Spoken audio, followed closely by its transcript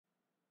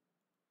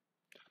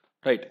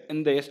Right.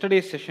 In the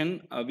yesterday's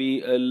session,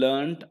 we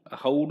learned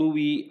how do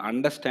we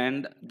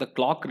understand the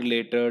clock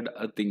related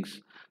things.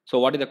 So,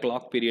 what is the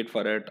clock period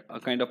for it?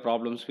 Kind of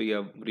problems we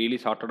have really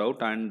sorted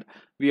out, and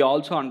we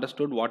also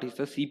understood what is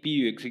the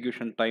CPU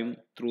execution time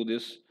through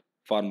this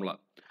formula.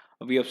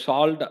 We have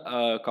solved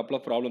a couple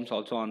of problems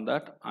also on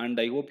that, and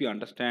I hope you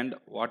understand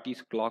what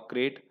is clock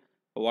rate,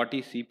 what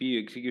is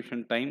CPU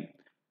execution time,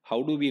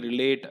 how do we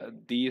relate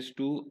these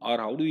two, or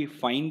how do we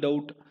find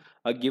out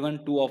given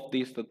two of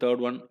these, the third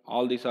one,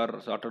 all these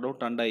are sorted out.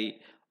 And I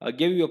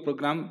gave you a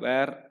program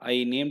where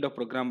I named a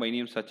program by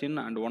name Sachin,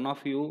 and one of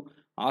you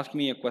asked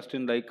me a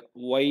question like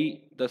why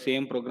the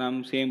same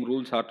program, same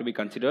rules are to be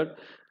considered.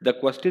 The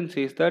question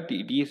says that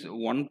it is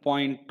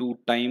 1.2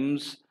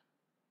 times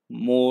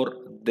more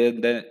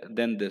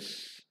than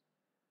this.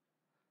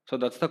 So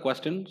that's the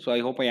question. So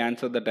I hope I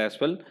answered that as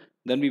well.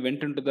 Then we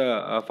went into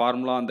the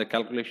formula and the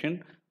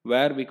calculation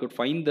where we could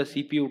find the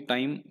CPU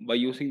time by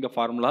using the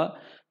formula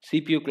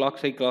CPU clock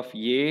cycle of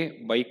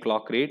A by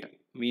clock rate.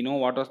 We know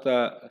what was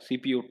the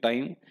CPU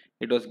time.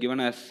 It was given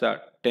as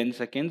 10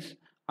 seconds,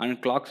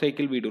 and clock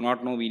cycle we do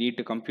not know, we need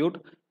to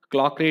compute.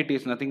 Clock rate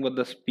is nothing but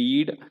the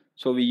speed.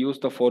 So we use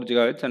the 4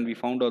 gigahertz and we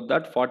found out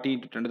that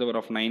 40 to 10 to the power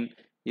of 9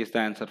 is the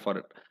answer for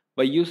it.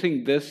 By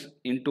using this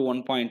into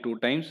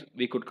 1.2 times,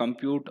 we could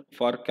compute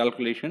for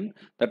calculation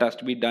that has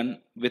to be done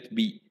with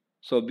B.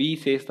 So B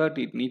says that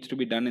it needs to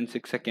be done in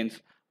 6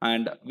 seconds,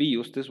 and we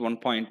use this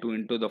 1.2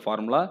 into the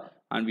formula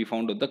and we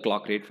found out the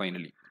clock rate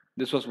finally.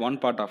 This was one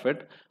part of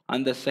it.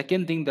 And the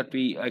second thing that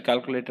we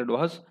calculated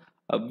was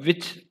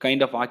which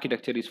kind of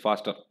architecture is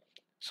faster.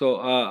 So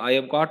I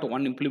have got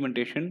one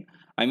implementation.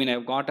 I mean,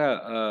 I've got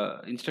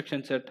a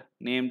instruction set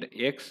named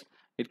X.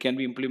 It can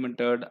be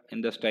implemented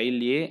in the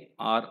style A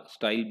or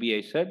style B,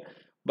 I said.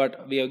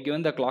 But we have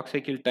given the clock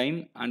cycle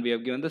time and we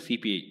have given the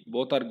CPI.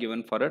 Both are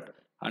given for it,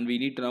 and we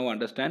need to now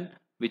understand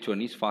which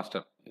one is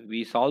faster.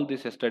 We solved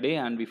this yesterday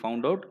and we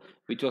found out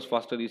which was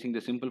faster using the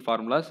simple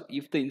formulas.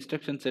 If the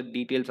instruction set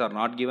details are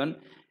not given,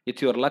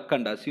 it's your luck,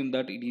 and assume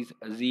that it is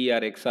Z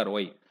or X or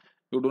Y.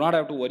 You do not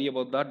have to worry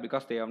about that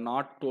because they have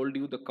not told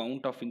you the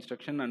count of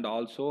instruction and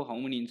also how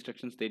many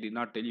instructions they did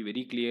not tell you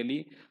very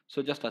clearly.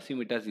 So just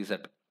assume it as Z.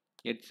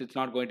 It's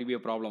not going to be a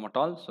problem at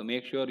all. So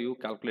make sure you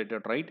calculate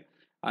it right.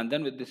 And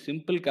then with the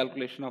simple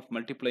calculation of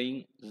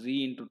multiplying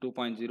Z into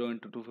 2.0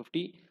 into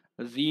 250,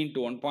 Z into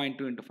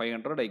 1.2 into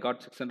 500, I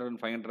got 600 and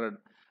 500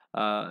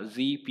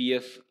 Z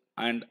PS,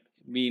 and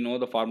we know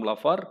the formula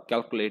for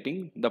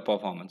calculating the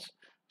performance.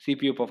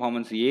 CPU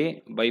performance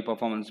A by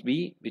performance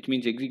B, which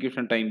means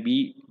execution time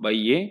B by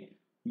A,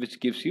 which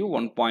gives you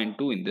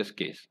 1.2 in this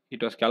case.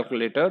 It was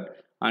calculated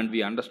and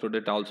we understood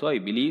it also, I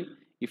believe.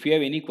 If you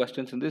have any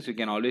questions in this, you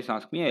can always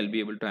ask me. I'll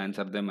be able to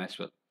answer them as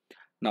well.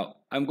 Now,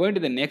 I'm going to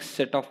the next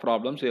set of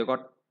problems. We have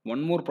got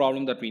one more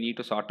problem that we need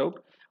to sort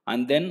out,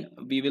 and then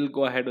we will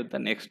go ahead with the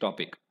next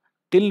topic.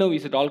 Till now,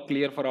 is it all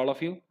clear for all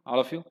of you? All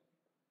of you?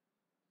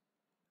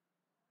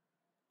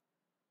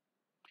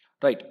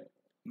 Right.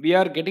 We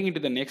are getting into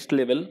the next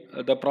level.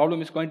 The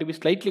problem is going to be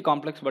slightly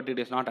complex, but it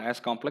is not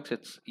as complex.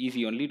 It's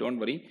easy only, don't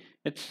worry.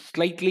 It's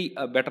slightly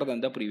better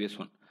than the previous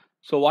one.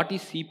 So what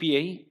is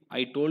CPI?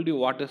 I told you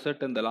what is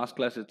it in the last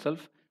class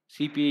itself.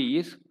 CPI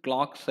is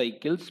clock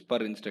cycles per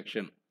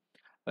instruction.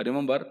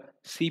 Remember,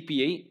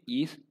 CPI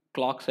is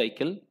clock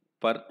cycle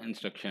per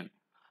instruction.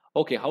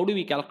 Okay, how do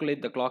we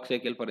calculate the clock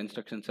cycle per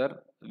instruction,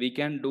 sir? We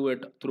can do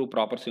it through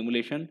proper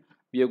simulation.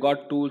 We have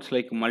got tools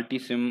like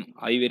multisim,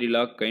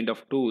 iVerilog kind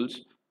of tools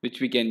which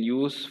we can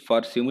use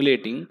for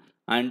simulating,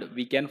 and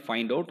we can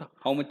find out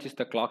how much is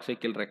the clock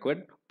cycle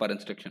required per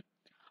instruction.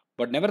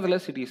 But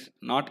nevertheless, it is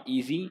not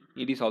easy.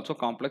 It is also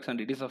complex, and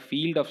it is a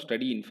field of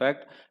study, in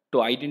fact,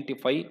 to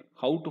identify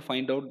how to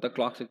find out the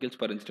clock cycles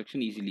per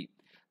instruction easily.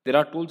 There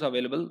are tools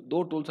available.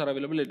 Though tools are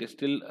available, it is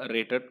still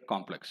rated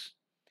complex.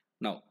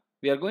 Now,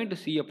 we are going to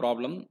see a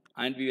problem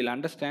and we will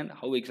understand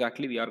how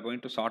exactly we are going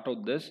to sort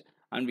out this,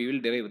 and we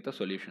will derive with the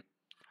solution.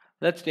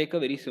 Let's take a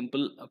very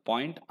simple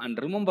point and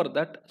remember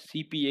that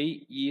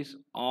CPI is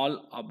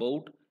all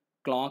about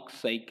clock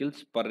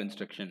cycles per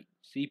instruction.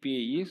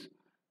 CPI is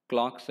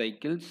clock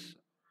cycles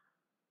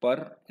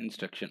per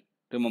instruction.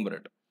 Remember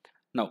it.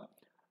 Now,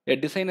 a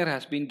designer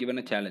has been given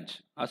a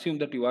challenge. Assume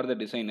that you are the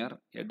designer.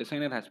 A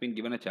designer has been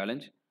given a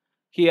challenge.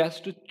 He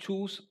has to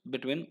choose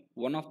between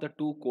one of the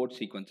two code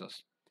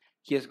sequences.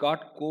 He has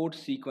got code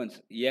sequence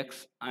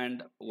X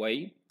and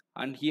Y,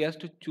 and he has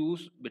to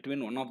choose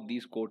between one of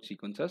these code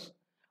sequences,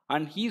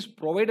 and he is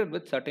provided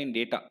with certain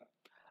data.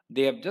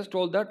 They have just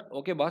told that,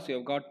 okay, boss, you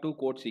have got two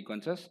code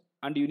sequences,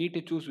 and you need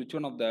to choose which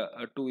one of the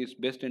two is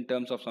best in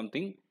terms of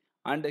something,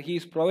 and he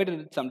is provided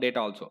with some data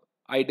also.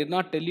 I did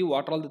not tell you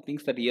what are all the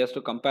things that he has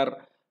to compare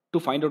to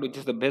find out which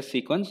is the best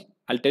sequence.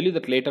 I'll tell you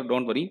that later,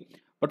 don't worry.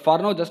 But for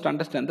now, just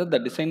understand that the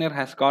designer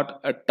has got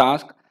a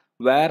task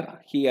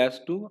where he has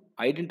to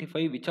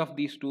identify which of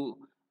these two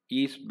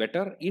is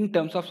better in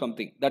terms of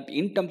something. That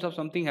in terms of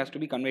something has to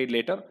be conveyed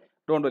later.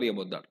 Don't worry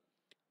about that.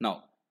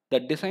 Now, the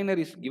designer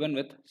is given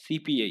with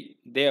CPI.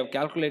 They have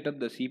calculated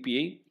the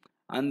CPI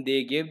and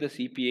they gave the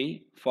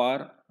CPI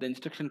for the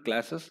instruction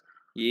classes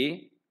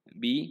A,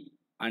 B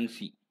and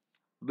C.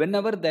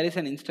 Whenever there is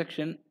an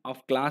instruction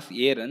of class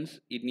A runs,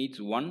 it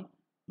needs 1.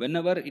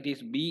 Whenever it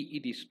is B,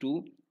 it is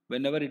 2.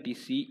 Whenever it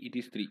is C, it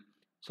is 3.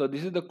 So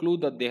this is the clue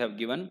that they have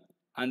given,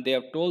 and they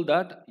have told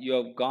that you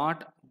have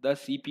got the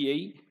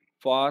CPI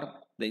for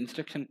the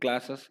instruction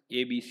classes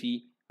A, B,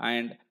 C,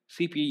 and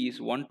CPI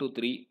is 1, 2,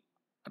 3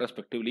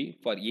 respectively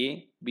for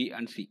A, B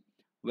and C.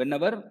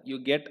 Whenever you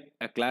get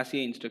a class A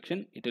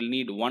instruction, it will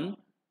need 1.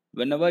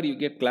 Whenever you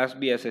get class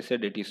B, as I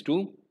said, it is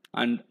 2,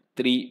 and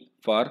 3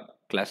 for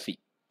class C.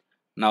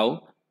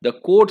 Now, the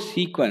code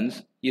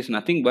sequence is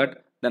nothing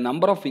but the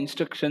number of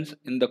instructions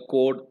in the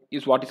code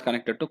is what is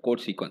connected to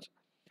code sequence.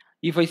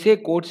 If I say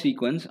code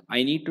sequence,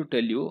 I need to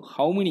tell you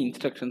how many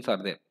instructions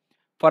are there.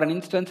 For an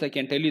instance, I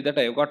can tell you that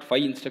I have got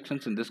 5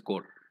 instructions in this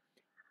code.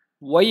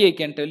 Why I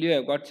can tell you I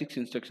have got 6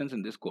 instructions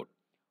in this code.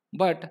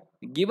 But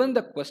given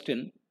the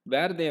question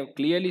where they have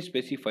clearly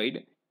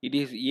specified it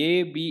is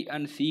A, B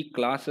and C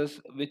classes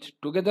which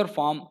together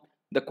form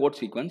the code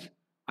sequence,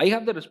 I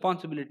have the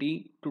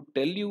responsibility to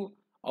tell you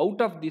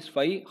out of these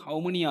 5 how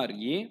many are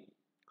A,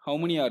 how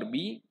many are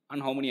B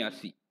and how many are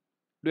C.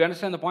 Do you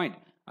understand the point?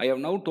 I have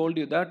now told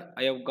you that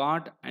I have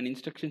got an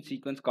instruction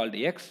sequence called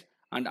X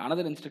and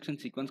another instruction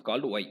sequence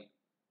called Y.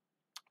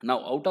 Now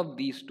out of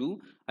these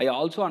two, I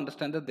also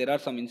understand that there are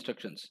some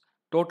instructions.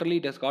 Totally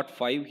it has got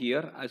 5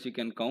 here as you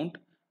can count,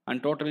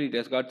 and totally it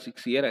has got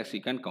 6 here as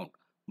you can count.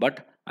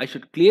 But I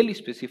should clearly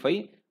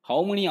specify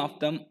how many of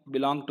them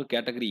belong to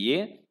category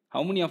A,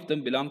 how many of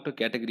them belong to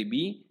category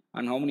B,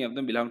 and how many of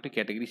them belong to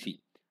category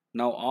C.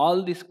 Now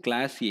all this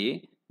class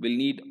A will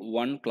need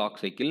 1 clock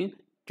cycle,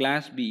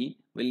 class B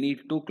will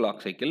need 2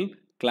 clock cycle,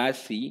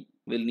 class C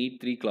will need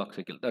 3 clock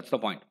cycle. That's the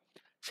point.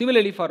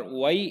 Similarly, for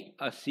Y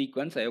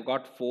sequence, I have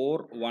got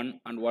 4, 1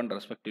 and 1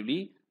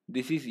 respectively.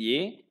 This is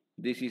A,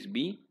 this is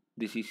B,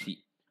 this is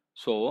C.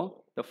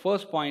 So, the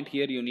first point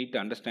here you need to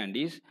understand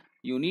is,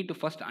 you need to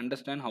first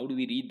understand how do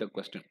we read the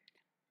question.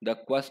 The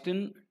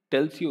question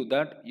tells you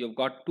that you have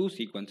got 2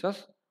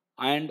 sequences,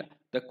 and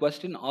the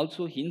question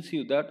also hints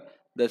you that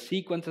the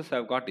sequences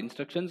have got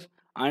instructions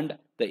and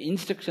the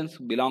instructions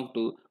belong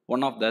to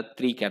one of the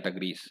 3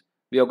 categories.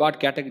 We have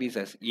got categories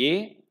as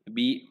A,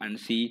 B and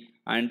C,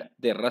 and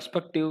their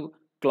respective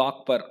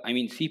clock per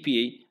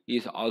CPI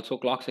is also,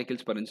 clock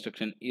cycles per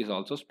instruction is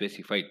also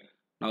specified.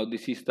 Now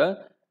this is the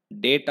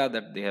data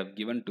that they have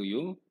given to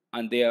you,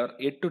 and they are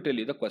yet to tell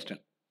you the question.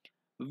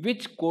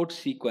 Which code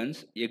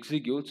sequence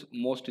executes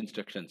most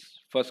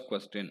instructions? First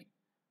question.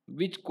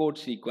 Which code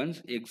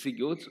sequence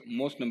executes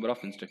most number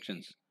of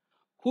instructions?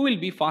 Who will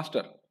be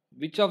faster?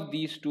 Which of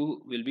these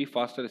two will be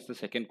faster is the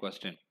second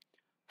question.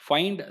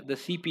 Find the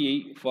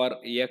CPI for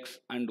X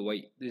and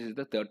Y. This is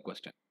the third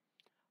question.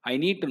 I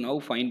need to now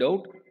find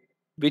out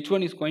which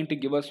one is going to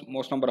give us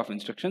most number of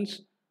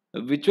instructions,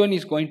 which one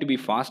is going to be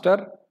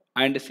faster,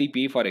 and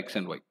CPI for X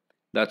and Y.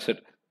 That's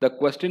it. The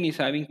question is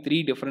having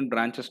 3 different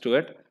branches to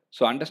it.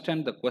 So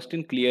understand the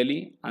question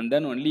clearly, and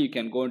then only you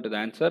can go into the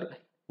answer.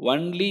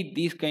 Only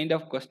these kind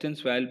of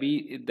questions will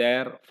be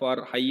there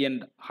for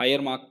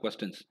higher mark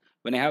questions.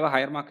 When I have a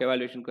higher mark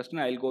evaluation question,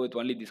 I will go with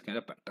only these kind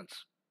of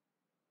patterns.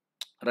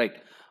 Right.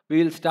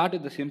 We will start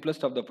with the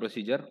simplest of the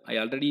procedure. I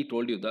already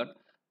told you that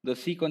the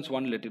sequence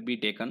 1, let it be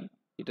taken.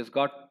 It has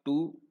got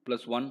 2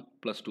 plus 1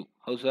 plus 2.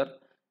 How, sir?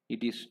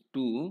 It is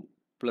 2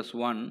 plus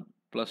 1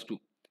 plus 2.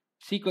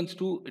 Sequence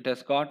 2, it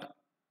has got,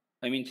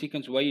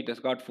 sequence Y, it has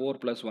got 4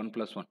 plus 1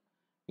 plus 1.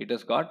 It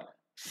has got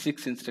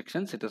 6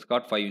 instructions. It has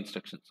got 5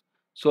 instructions.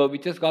 So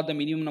which has got the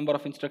minimum number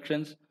of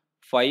instructions?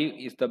 5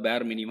 is the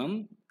bare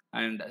minimum,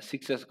 and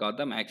 6 has got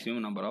the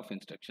maximum number of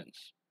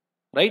instructions.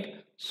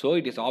 Right? So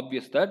it is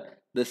obvious that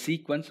the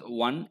sequence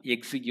 1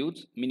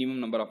 executes minimum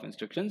number of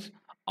instructions,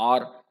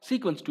 or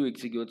sequence 2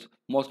 executes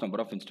most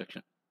number of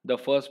instructions. The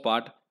first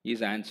part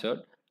is answered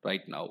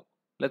right now.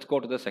 Let's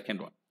go to the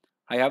second one.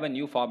 I have a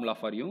new formula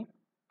for you.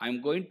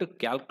 I'm going to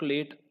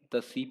calculate the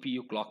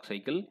CPU clock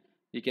cycle.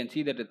 You can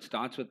see that it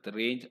starts with the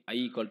range I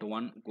equal to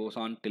 1, goes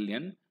on till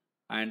n,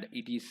 and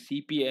it is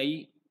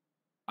CPI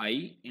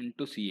I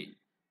into CA.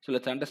 So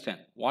let's understand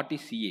what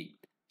is CA.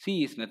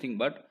 C is nothing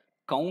but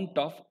count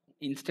of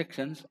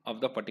instructions of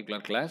the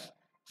particular class.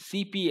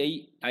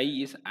 CPI I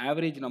is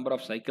average number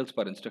of cycles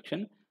per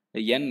instruction.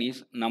 N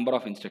is number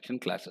of instruction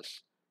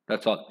classes.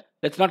 That's all.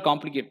 Let's not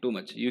complicate too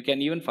much. You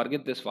can even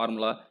forget this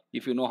formula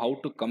if you know how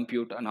to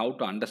compute and how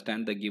to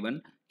understand the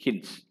given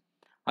hints.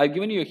 I've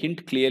given you a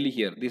hint clearly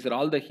here. These are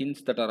all the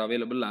hints that are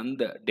available and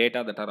the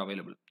data that are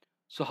available.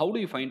 So how do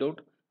you find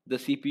out the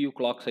CPU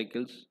clock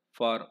cycles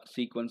for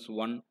sequence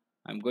 1?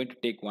 I'm going to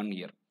take 1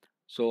 here.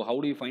 So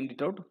how do you find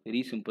it out?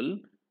 Very simple.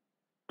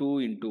 2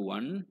 into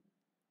 1,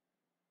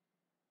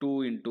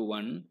 2 into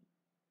 1,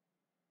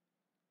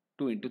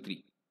 2 into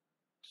 3.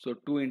 So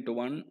 2 into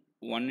 1,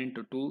 1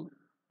 into 2,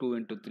 2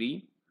 into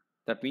 3.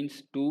 That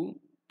means 2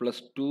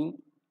 plus 2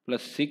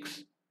 plus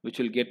 6, which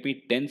will get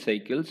me 10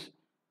 cycles,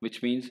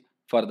 which means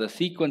for the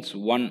sequence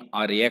 1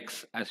 or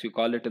X as you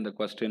call it in the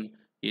question,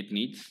 it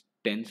needs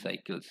 10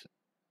 cycles.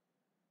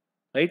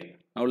 Right?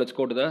 Now let's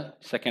go to the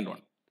second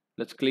one.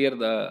 Let's clear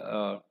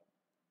the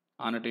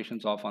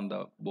annotations off on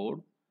the board,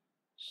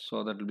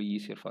 so that will be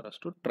easier for us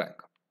to track.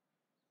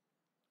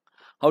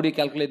 How do you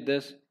calculate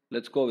this?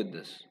 Let's go with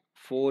this.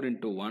 4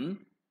 into 1,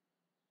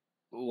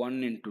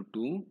 1 into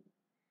 2,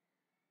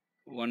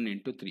 1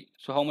 into 3.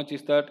 So how much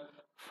is that?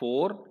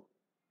 4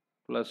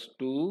 plus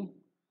 2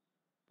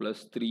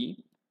 plus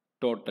 3,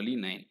 totally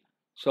 9.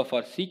 So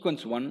for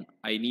sequence 1,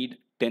 I need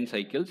 10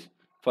 cycles.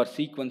 For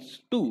sequence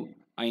 2,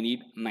 I need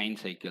 9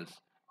 cycles.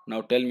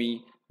 Now tell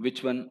me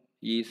which one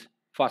is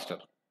faster.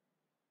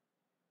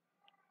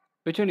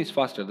 Which one is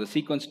faster? The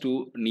sequence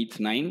 2 needs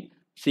 9,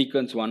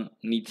 sequence 1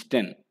 needs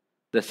 10.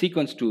 The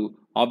sequence 2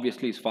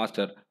 obviously is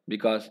faster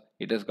because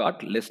it has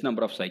got less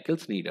number of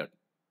cycles needed.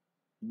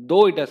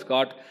 Though it has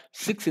got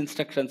 6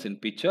 instructions in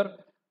picture,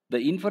 the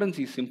inference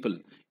is simple.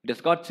 It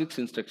has got 6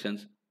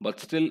 instructions, but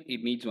still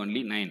it needs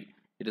only 9.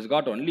 It has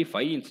got only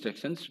 5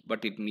 instructions,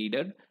 but it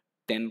needed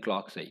 10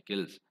 clock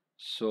cycles.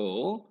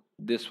 So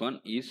this one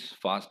is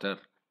faster.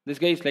 This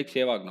guy is like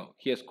Sehwag now.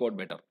 He has scored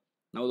better.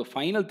 Now the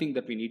final thing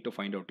that we need to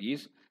find out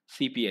is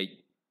CPI.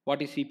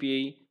 What is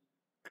CPI?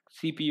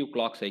 CPU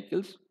clock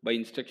cycles by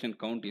instruction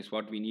count is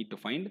what we need to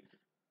find.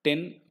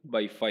 10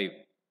 by 5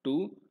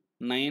 to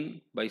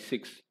 9 by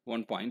 6,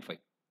 1.5.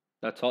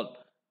 That's all.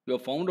 You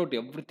have found out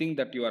everything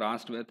that you are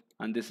asked with,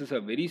 and this is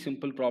a very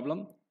simple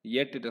problem,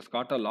 yet it has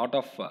got a lot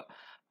of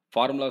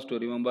formulas to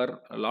remember,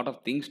 a lot of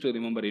things to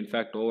remember, in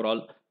fact,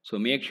 overall. So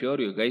make sure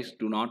you guys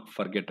do not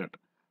forget it.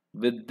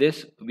 With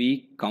this,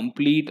 we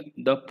complete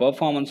the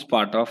performance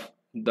part of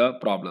the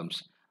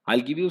problems. I'll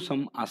give you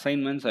some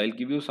assignments, I'll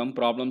give you some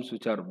problems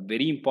which are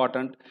very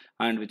important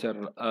and which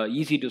are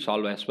easy to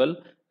solve as well.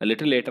 A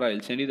little later,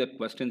 I'll send you the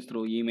questions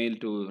through email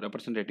to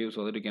representative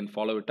so that you can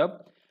follow it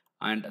up,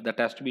 and that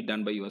has to be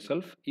done by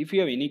yourself. If you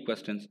have any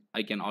questions,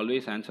 I can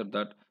always answer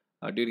that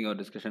during your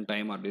discussion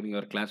time or during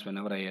your class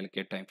whenever I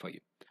allocate time for you.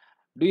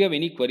 Do you have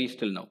any queries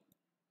till now?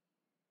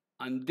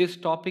 And this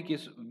topic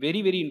is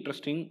very, very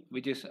interesting,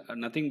 which is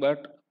nothing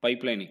but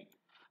pipelining.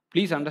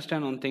 Please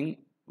understand one thing.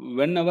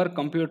 Whenever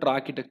computer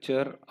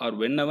architecture or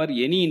whenever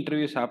any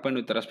interviews happen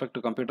with respect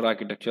to computer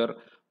architecture,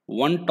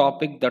 one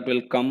topic that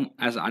will come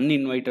as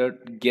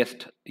uninvited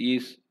guest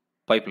is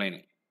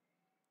pipelining.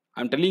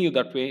 I'm telling you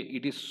that way.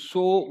 It is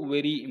so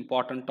very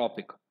important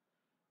topic.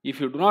 If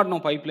you do not know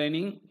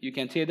pipelining, you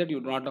can say that you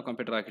do not know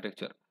computer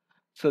architecture.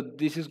 So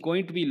this is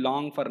going to be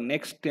long. For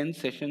next 10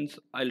 sessions,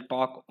 I'll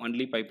talk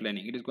only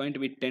pipelining. It is going to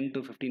be 10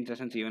 to 15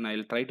 sessions even.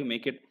 I'll try to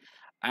make it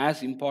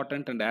as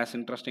important and as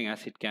interesting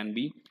as it can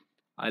be.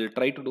 I'll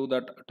try to do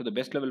that to the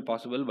best level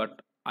possible,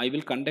 but I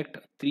will conduct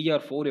 3 or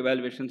 4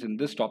 evaluations in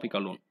this topic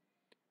alone.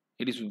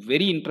 It is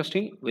very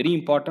interesting, very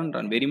important,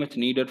 and very much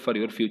needed for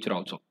your future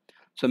also.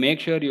 So make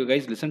sure you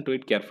guys listen to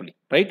it carefully,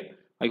 right?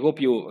 I hope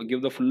you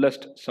give the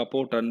fullest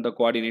support and the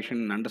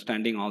coordination and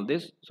understanding all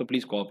this. So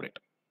please cooperate.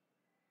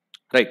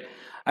 Right.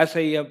 As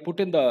I put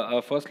in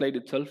the first slide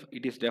itself,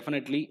 it is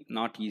definitely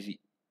not easy.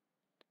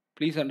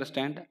 Please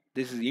understand,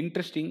 this is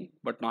interesting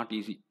but not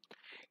easy.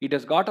 It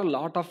has got a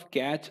lot of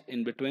catch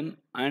in between,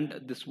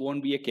 and this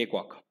won't be a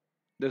cakewalk.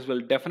 This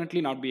will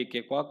definitely not be a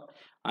cakewalk,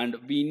 and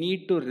we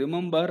need to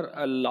remember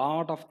a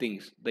lot of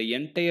things. The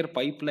entire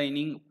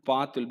pipelining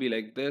path will be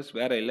like this,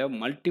 where I'll have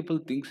multiple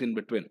things in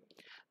between.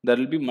 There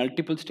will be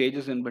multiple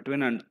stages in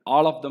between, and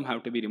all of them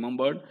have to be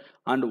remembered,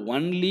 and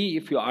only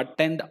if you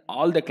attend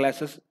all the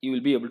classes you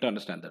will be able to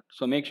understand that.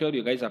 So make sure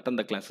you guys attend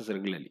the classes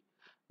regularly.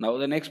 Now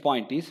the next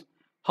point is,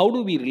 how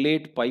do we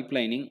relate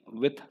pipelining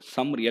with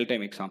some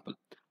real-time example,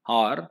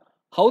 or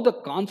how the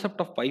concept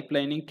of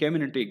pipelining came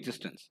into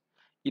existence.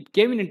 It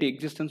came into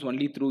existence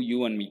only through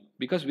you and me,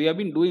 because we have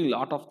been doing a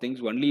lot of things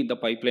only in the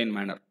pipeline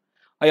manner.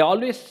 I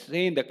always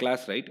say in the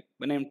class, right,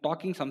 when I'm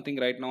talking something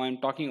right now, I'm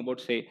talking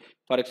about, say,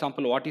 for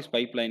example, what is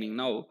pipelining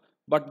now,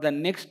 but the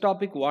next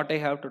topic what I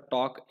have to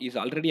talk is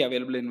already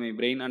available in my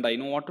brain and I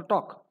know what to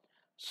talk.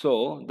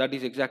 So that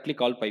is exactly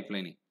called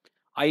pipelining.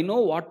 I know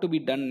what to be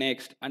done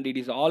next and it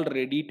is all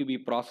ready to be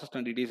processed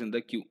and it is in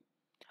the queue.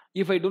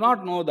 If I do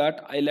not know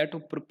that, I'll have to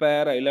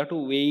prepare, I'll have to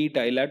wait,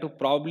 I'll have to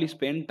probably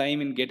spend time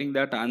in getting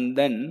that, and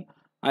then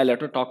I'll have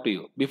to talk to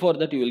you. Before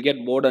that, you will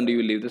get bored and you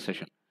will leave the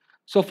session.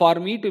 So for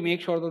me to make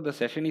sure that the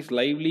session is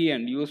lively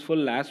and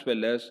useful as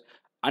well as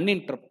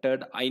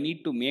uninterrupted, I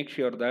need to make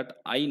sure that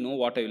I know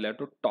what I will have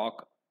to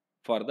talk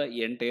for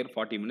the entire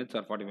 40 minutes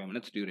or 45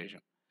 minutes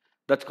duration.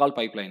 That's called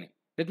pipelining.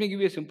 Let me give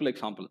you a simple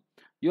example.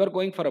 You are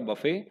going for a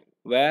buffet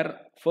where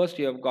first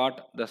you have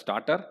got the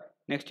starter,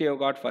 next you have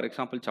got, for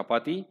example,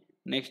 chapati,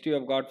 next you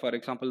have got, for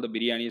example, the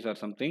biryanis or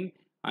something,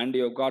 and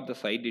you have got the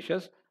side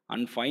dishes,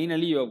 and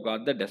finally you have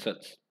got the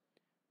desserts.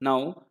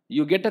 Now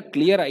you get a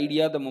clear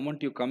idea the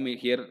moment you come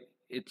here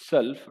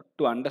itself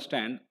to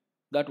understand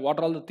that what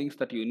are all the things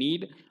that you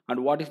need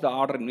and what is the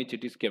order in which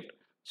it is kept.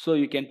 So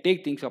you can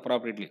take things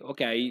appropriately.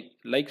 Okay,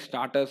 I like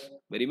starters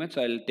very much,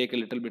 I'll take a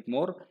little bit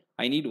more.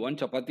 I need one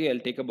chapati, I'll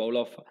take a bowl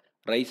of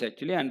rice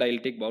actually, and I'll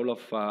take bowl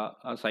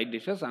of side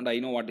dishes, and I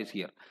know what is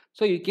here.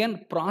 So you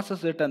can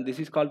process it, and this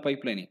is called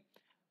pipelining.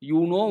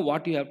 You know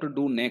what you have to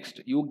do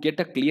next. You get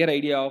a clear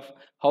idea of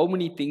how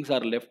many things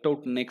are left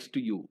out next to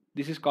you.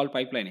 This is called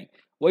pipelining.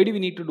 Why do we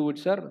need to do it,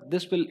 sir?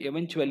 This will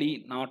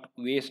eventually not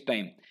waste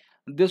time.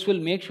 This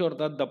will make sure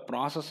that the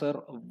processor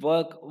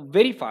work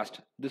very fast.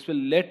 This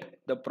will let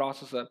the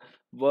processor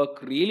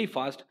work really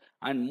fast.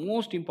 And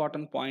most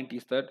important point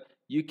is that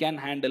you can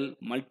handle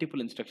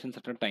multiple instructions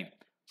at a time.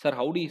 Sir,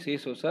 how do you say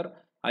so, sir?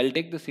 I'll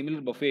take the similar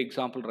buffet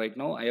example right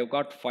now. I have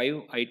got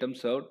 5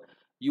 items served.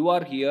 You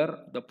are here,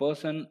 the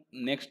person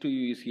next to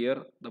you is here,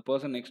 the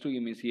person next to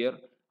him is here,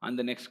 and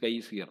the next guy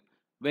is here.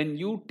 When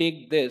you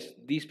take this,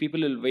 these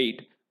people will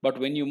wait, but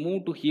when you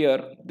move to here,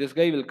 this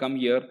guy will come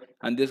here,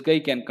 and this guy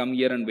can come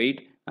here and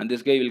wait, and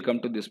this guy will come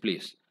to this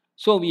place.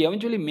 So we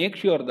eventually make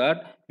sure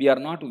that we are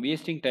not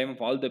wasting time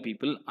of all the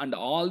people, and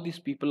all these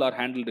people are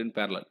handled in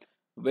parallel.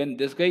 When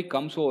this guy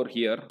comes over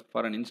here,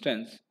 for an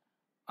instance,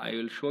 I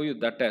will show you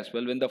that as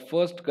well. When the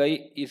first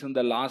guy is in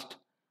the last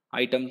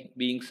item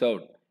being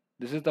served,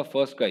 this is the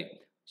first guy.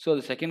 So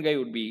the second guy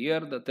would be here,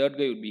 the third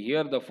guy would be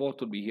here, the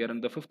fourth would be here,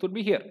 and the fifth would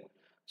be here.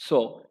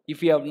 So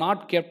if you have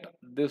not kept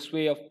this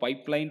way of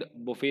pipelined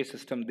buffet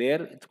system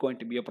there, it's going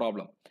to be a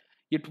problem.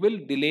 It will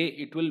delay,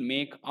 it will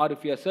make, or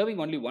if you are serving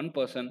only one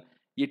person,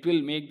 it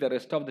will make the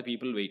rest of the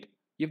people wait.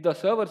 If the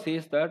server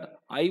says that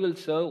I will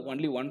serve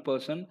only one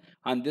person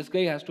and this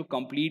guy has to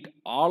complete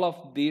all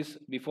of this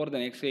before the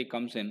next guy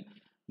comes in,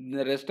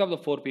 the rest of the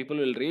 4 people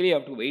will really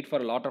have to wait for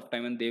a lot of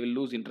time and they will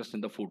lose interest in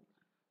the food.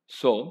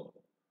 So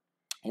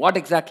what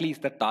exactly is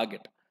the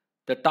target?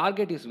 The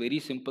target is very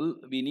simple.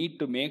 We need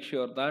to make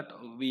sure that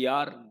we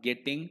are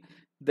getting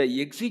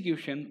the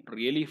execution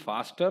really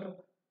faster,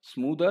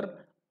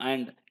 smoother,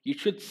 and it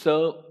should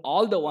serve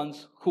all the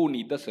ones who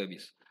need the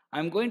service.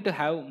 I'm going to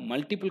have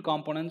multiple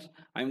components.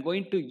 I'm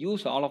going to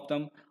use all of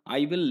them.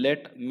 I will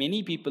let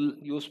many people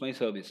use my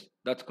service.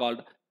 That's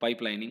called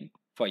pipelining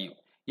for you.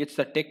 It's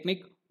a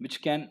technique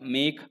which can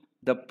make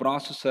the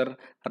processor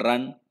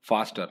run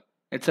faster.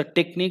 It's a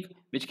technique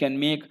which can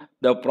make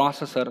the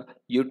processor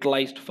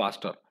utilized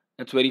faster.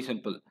 It's very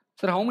simple.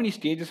 Sir, how many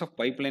stages of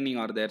pipelining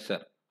are there, sir?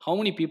 How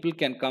many people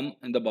can come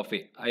in the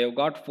buffet? I have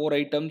got 4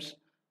 items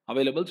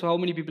available. So how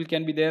many people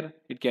can be there?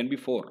 It can be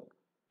 4.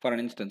 For an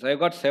instance, I have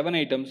got 7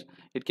 items.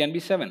 It can be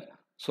 7.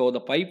 So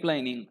the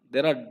pipelining,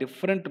 there are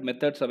different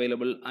methods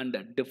available and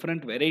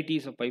different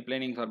varieties of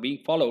pipelinings are being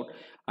followed,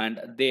 and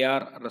they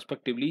are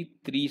respectively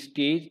 3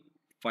 stage,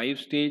 5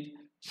 stage,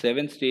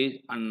 7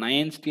 stage, and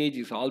 9 stage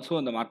is also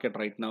in the market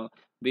right now.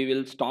 We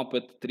will stop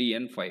with 3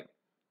 and 5.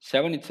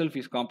 7 itself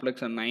is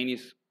complex and 9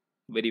 is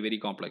very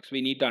complex.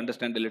 We need to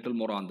understand a little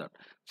more on that.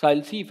 So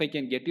I'll see if I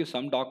can get you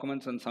some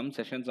documents and some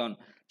sessions on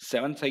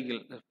 7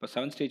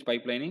 stage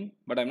pipelining,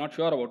 but I'm not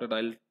sure about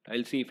it.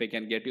 I'll see if I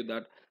can get you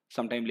that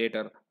sometime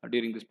later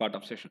during this part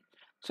of session.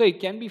 So it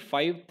can be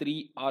 5,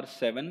 3 or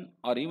 7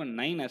 or even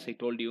 9 as I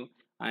told you,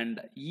 and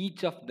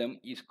each of them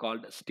is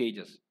called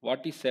stages.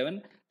 What is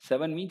 7?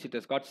 7 means it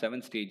has got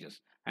 7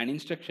 stages. An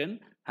instruction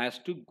has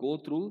to go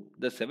through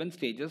the 7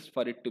 stages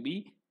for it to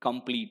be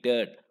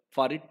completed,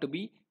 for it to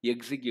be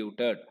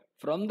executed.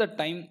 From the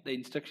time the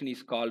instruction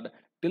is called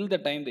till the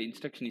time the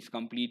instruction is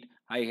complete,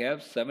 I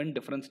have 7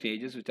 different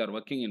stages which are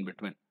working in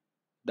between.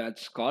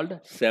 That's called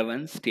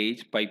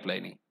 7-stage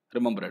pipelining.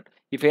 Remember it.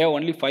 If I have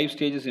only 5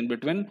 stages in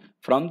between,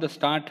 from the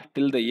start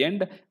till the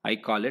end, I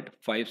call it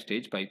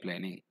 5-stage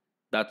pipelining.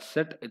 That's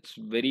it. It's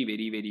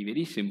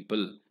very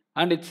simple.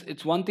 And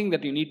it's one thing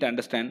that you need to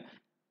understand,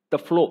 the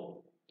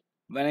flow.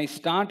 When I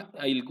start,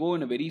 I'll go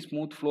in a very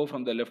smooth flow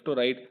from the left to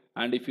right,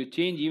 and if you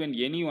change even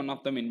any one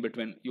of them in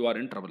between, you are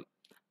in trouble.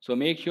 So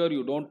make sure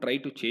you don't try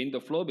to change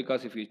the flow,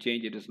 because if you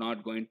change, it is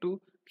not going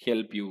to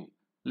help you.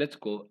 Let's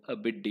go a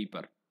bit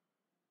deeper.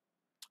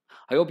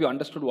 I hope you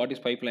understood what is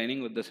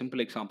pipelining with the simple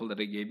example that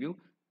I gave you.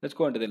 Let's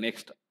go into the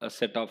next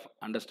set of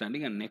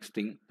understanding and next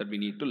thing that we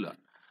need to learn.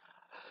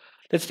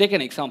 Let's take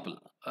an example.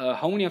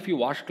 How many of you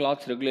wash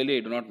clothes regularly?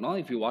 I do not know.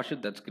 If you wash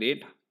it, that's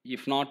great.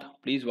 If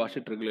not, please wash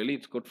it regularly.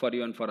 It's good for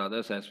you and for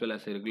others as well,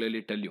 as I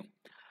regularly tell you.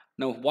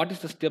 Now, what is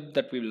the step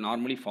that we will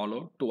normally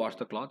follow to wash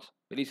the clothes?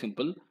 Very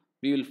simple.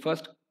 We will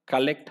first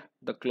collect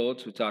the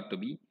clothes which are to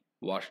be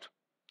washed.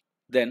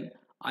 Then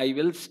I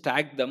will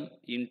stack them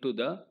into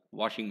the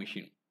washing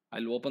machine.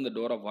 I'll open the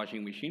door of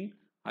washing machine.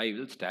 I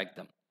will stack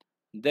them.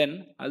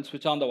 Then I'll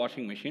switch on the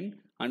washing machine,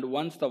 and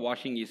once the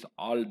washing is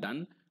all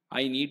done,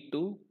 I need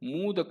to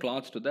move the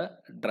clothes to the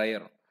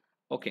dryer.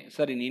 Okay,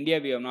 sir, in India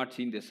we have not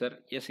seen this, sir.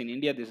 Yes, in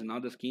India this is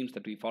not the schemes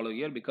that we follow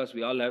here, because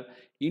we all have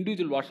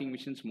individual washing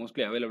machines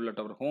mostly available at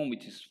our home,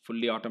 which is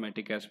fully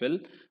automatic as well.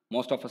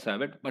 Most of us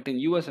have it. But in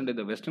US and in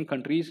the Western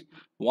countries,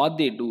 what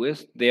they do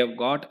is they have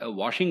got a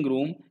washing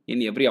room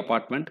in every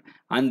apartment,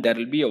 and there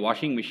will be a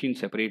washing machine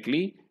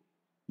separately.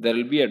 There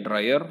will be a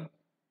dryer.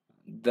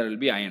 There will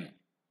be iron.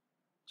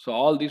 So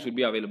all these will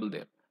be available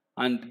there.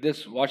 And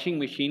this washing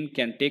machine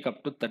can take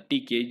up to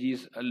 30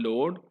 kgs a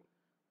load.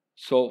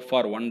 So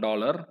for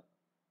 $1,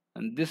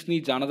 and this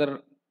needs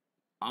another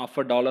half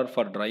a dollar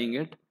for drying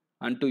it.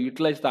 And to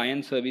utilize the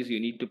iron service,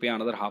 you need to pay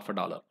another half a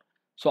dollar.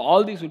 So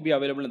all these will be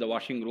available in the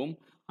washing room,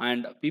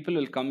 and people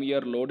will come here,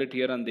 load it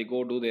here, and they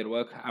go do their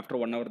work. After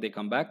 1 hour, they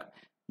come back.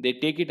 They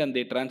take it and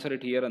they transfer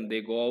it here, and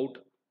they go out.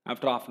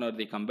 After half an hour,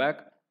 they come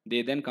back.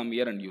 They then come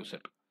here and use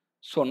it.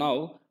 So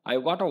now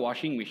I've got a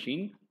washing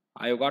machine,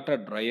 I've got a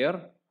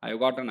dryer, I've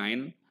got an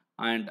iron,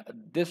 and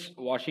this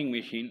washing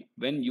machine,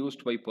 when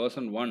used by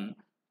person 1,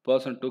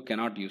 person 2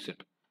 cannot use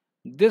it.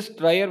 This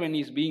dryer, when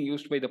is being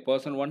used by the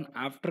person 1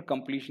 after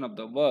completion of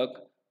the work,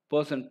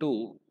 person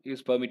 2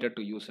 is permitted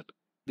to use it.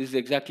 This is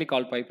exactly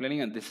called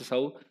pipelining, and this is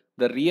how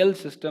the real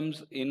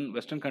systems in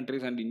Western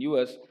countries and in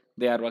US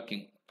they are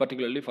working,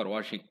 particularly for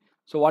washing.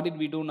 So what did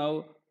we do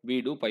now?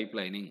 We do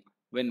pipelining.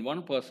 When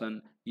one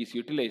person is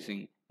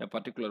utilizing a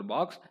particular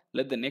box,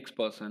 let the next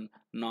person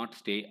not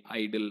stay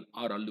idle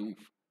or aloof.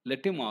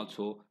 Let him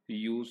also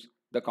use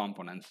the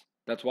components.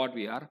 That's what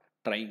we are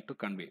trying to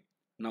convey.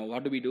 Now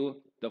what do we do?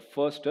 The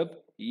first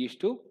step is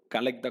to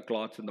collect the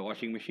cloths in the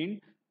washing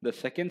machine. The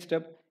second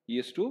step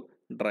is to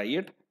dry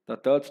it. The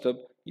third step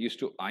is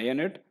to iron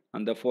it.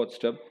 And the fourth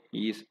step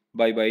is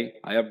bye bye,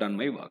 I have done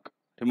my work.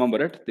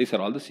 Remember it, these are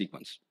all the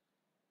sequence.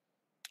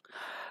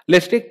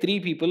 Let's take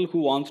three people who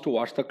wants to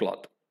wash the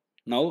cloth.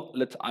 Now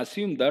let's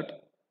assume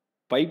that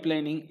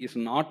pipelining is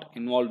not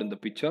involved in the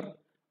picture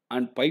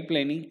and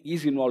pipelining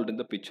is involved in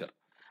the picture.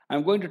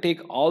 I'm going to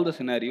take all the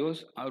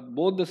scenarios,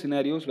 both the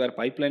scenarios where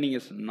pipelining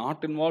is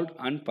not involved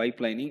and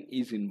pipelining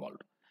is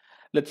involved.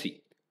 Let's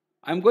see.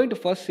 I'm going to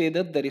first say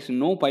that there is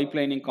no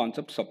pipelining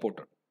concept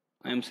supported.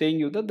 I am saying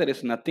you that there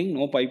is nothing,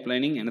 no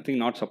pipelining, anything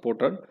not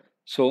supported.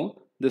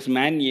 So this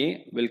man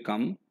A will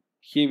come,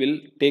 he will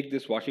take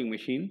this washing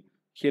machine,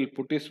 he'll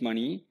put his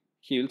money,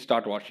 he will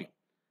start washing.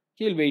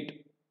 He'll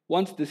wait.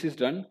 Once this is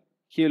done,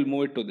 he will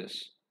move it to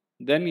this.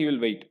 Then he will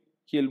wait.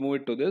 He'll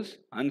move it to this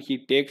and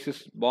he takes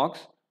his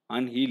box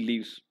and he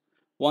leaves.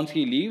 Once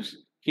he leaves,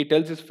 he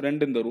tells his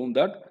friend in the room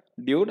that,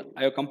 dude,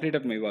 I have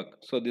completed my work.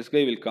 So this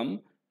guy will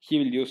come, he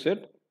will use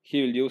it,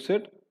 he will use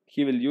it,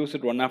 he will use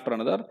it one after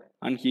another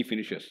and he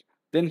finishes.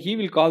 Then he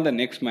will call the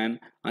next man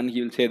and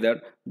he will say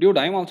that, dude,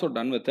 I am also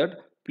done with it.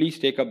 Please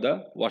take up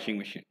the washing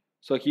machine.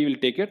 So he will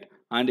take it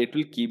and it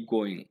will keep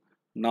going.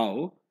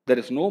 Now, there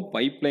is no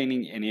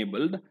pipelining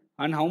enabled.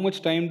 And how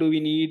much time do we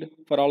need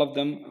for all of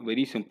them?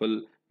 Very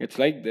simple. It's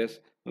like this.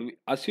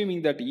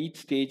 Assuming that each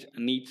stage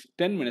needs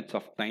 10 minutes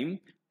of time,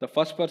 the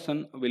first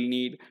person will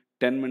need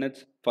 10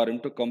 minutes for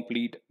him to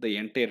complete the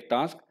entire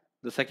task.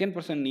 The second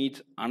person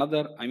needs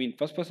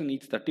first person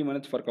needs 30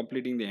 minutes for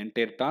completing the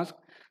entire task.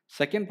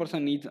 Second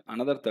person needs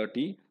another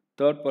 30.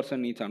 Third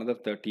person needs another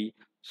 30.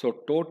 So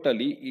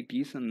totally it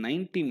is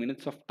 90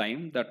 minutes of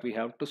time that we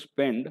have to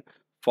spend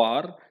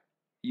for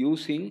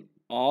using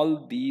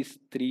all these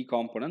three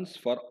components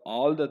for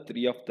all the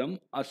three of them,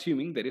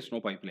 assuming there is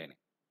no pipelining.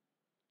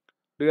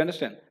 Do you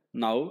understand?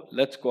 Now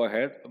let's go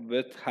ahead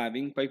with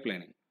having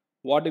pipelining.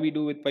 What do we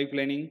do with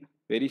pipelining?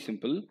 Very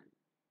simple.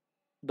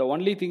 The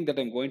only thing that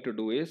I'm going to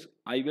do is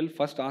I will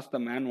first ask the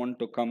man one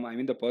to come,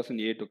 the person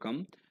A to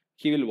come.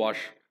 He will wash.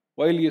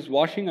 While he is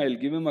washing, I'll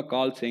give him a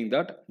call saying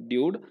that,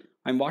 dude,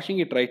 I'm washing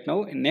it right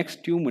now. In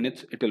next 2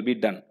 minutes, it will be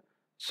done.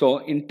 So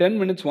in 10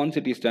 minutes, once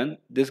it is done,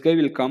 this guy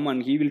will come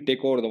and he will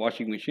take over the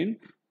washing machine.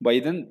 By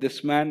then,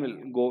 this man will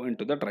go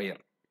into the dryer.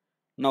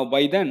 Now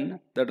by then,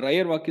 the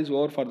dryer work is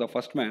over for the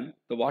first man.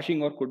 The washing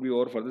work could be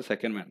over for the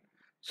second man.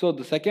 So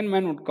the second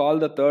man would call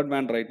the third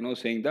man right now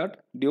saying that,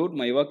 dude,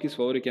 my work is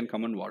over, you can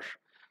come and wash.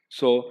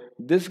 So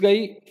this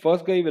guy,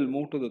 first guy will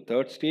move to the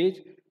third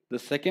stage, the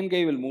second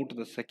guy will move to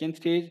the second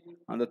stage,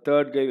 and the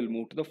third guy will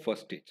move to the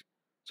first stage.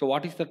 So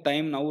what is the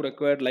time now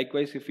required?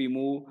 Likewise, if we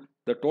move,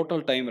 the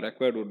total time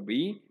required would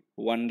be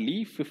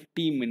only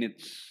 50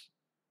 minutes.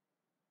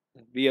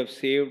 We have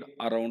saved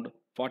around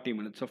 40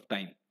 minutes of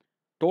time.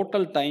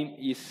 Total time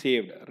is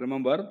saved.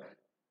 Remember,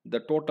 the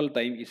total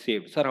time is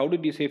saved. Sir, how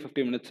did you save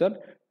 50 minutes, sir?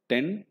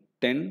 10,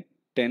 10,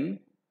 10,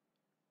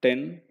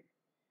 10,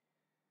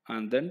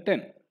 and then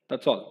 10.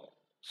 That's all.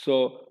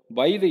 So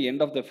by the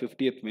end of the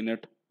 50th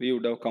minute, we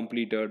would have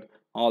completed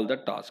all the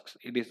tasks.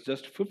 It is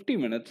just 50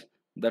 minutes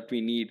that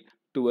we need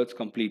towards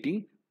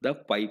completing the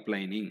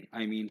pipelining.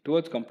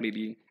 Towards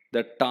completing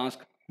the task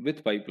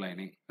with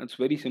pipelining. It's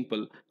very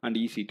simple and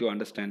easy to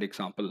understand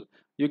example.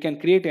 You can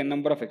create a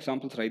number of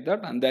examples like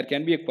that, and there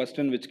can be a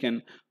question which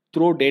can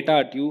throw data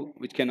at you,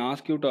 which can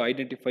ask you to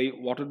identify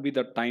what would be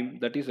the time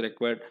that is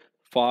required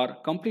for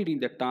completing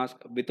the task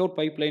without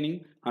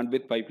pipelining and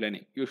with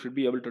pipelining. You should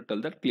be able to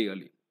tell that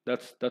clearly.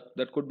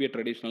 That could be a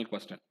traditional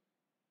question.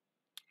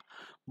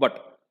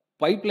 But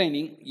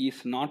pipelining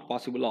is not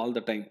possible all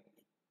the time.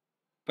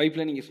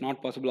 Pipelining is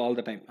not possible all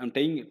the time. I'm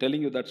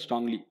telling you that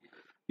strongly.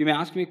 You may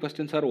ask me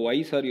questions, sir,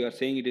 why, sir, you are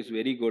saying it is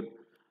very good.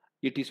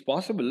 It is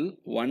possible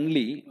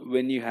only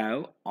when you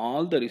have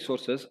all the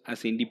resources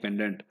as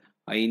independent.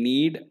 I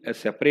need a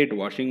separate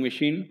washing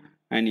machine,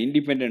 an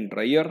independent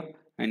dryer,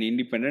 an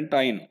independent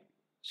iron.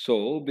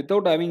 So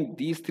without having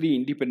these three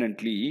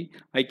independently,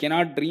 I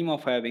cannot dream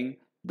of having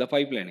the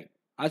pipelining.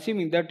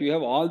 Assuming that you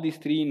have all these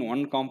three in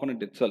one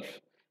component itself,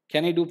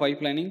 can I do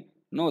pipelining?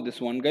 No,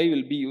 this one guy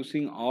will be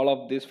using all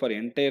of this for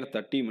entire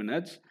 30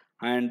 minutes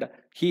and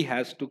he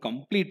has to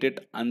complete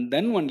it, and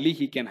then only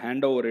he can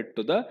hand over it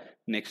to the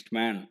next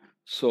man.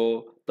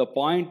 So the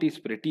point is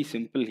pretty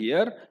simple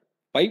here.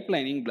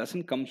 Pipelining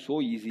doesn't come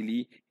so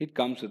easily, it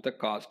comes with a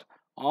cost.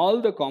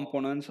 All the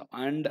components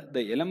and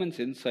the elements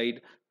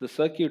inside the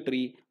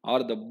circuitry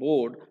or the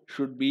board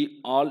should be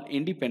all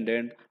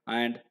independent,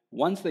 and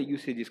once the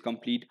usage is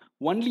complete,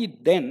 only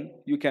then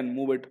you can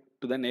move it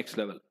to the next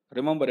level.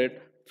 Remember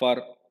it,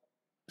 for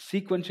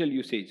sequential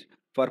usage.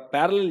 For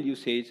parallel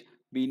usage,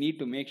 we need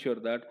to make sure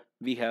that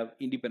we have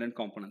independent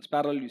components.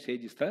 Parallel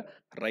usage is the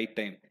right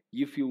time.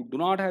 If you do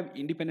not have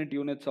independent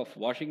units of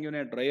washing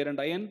unit, dryer and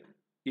iron,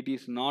 it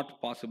is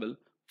not possible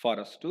for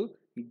us to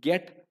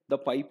get the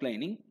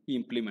pipelining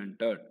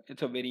implemented.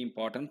 It's a very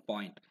important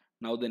point.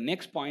 Now the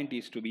next point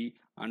is to be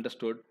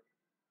understood.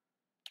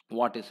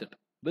 What is it?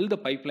 Will the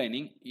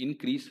pipelining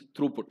increase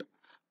throughput?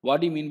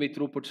 What do you mean by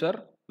throughput, sir?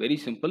 Very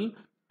simple.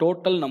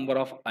 Total number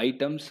of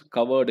items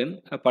covered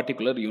in a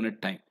particular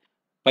unit time.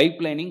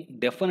 Pipelining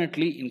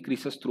definitely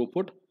increases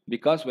throughput,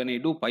 because when I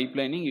do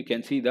pipelining, you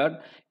can see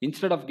that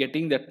instead of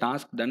getting the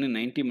task done in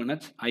 90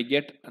 minutes, I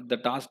get the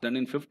task done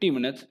in 50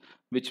 minutes,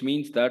 which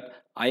means that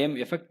I am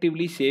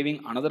effectively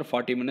saving another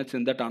 40 minutes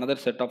in that another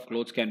set of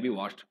clothes can be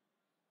washed.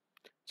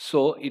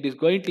 So it is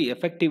going to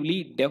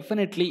effectively,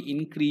 definitely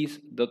increase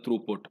the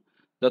throughput.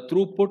 The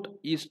throughput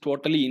is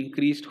totally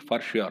increased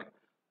for sure.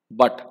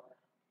 But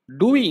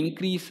do we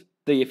increase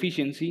the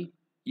efficiency?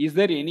 Is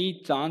there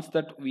any chance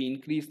that we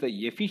increase the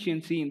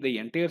efficiency in the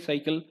entire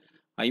cycle?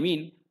 I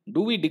mean,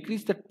 do we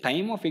decrease the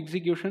time of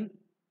execution?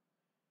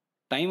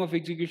 Time of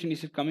execution,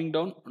 is it coming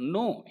down?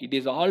 No, it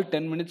is all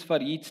 10 minutes for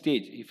each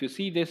stage. If you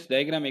see this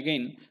diagram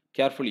again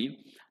carefully,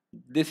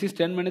 this is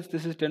 10 minutes,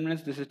 this is 10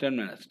 minutes, this is 10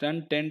 minutes,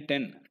 10, 10,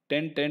 10,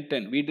 10, 10,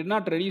 10. We did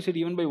not reduce it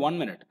even by 1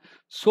 minute.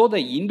 So the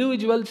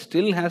individual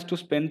still has to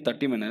spend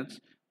 30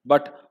 minutes,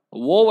 but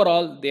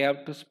overall they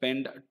have to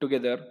spend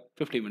together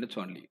 50 minutes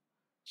only.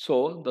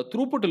 So the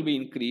throughput will be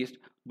increased,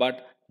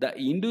 but the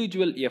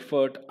individual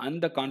effort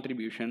and the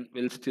contribution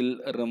will still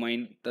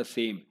remain the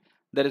same.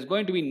 There is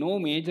going to be no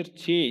major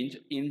change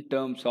in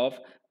terms of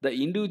the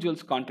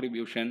individual's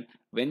contribution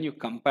when you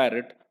compare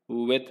it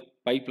with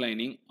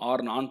pipelining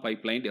or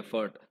non-pipelined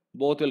effort.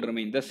 Both will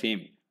remain the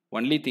same.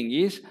 Only thing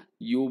is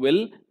you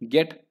will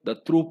get the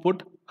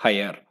throughput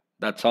higher.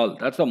 That's all.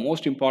 That's the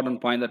most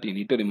important point that you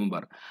need to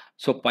remember.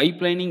 So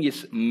pipelining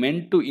is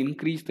meant to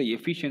increase the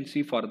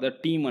efficiency for the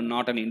team and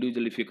not an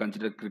individual. If you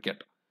consider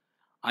cricket,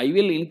 I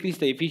will increase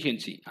the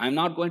efficiency. I'm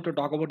not going to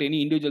talk about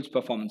any individual's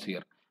performance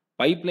here.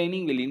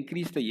 Pipelining will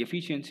increase the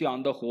efficiency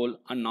on the whole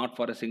and not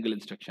for a single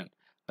instruction.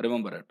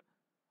 Remember it.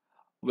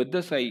 With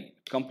this, I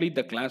complete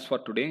the class for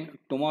today.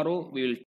 Tomorrow, we will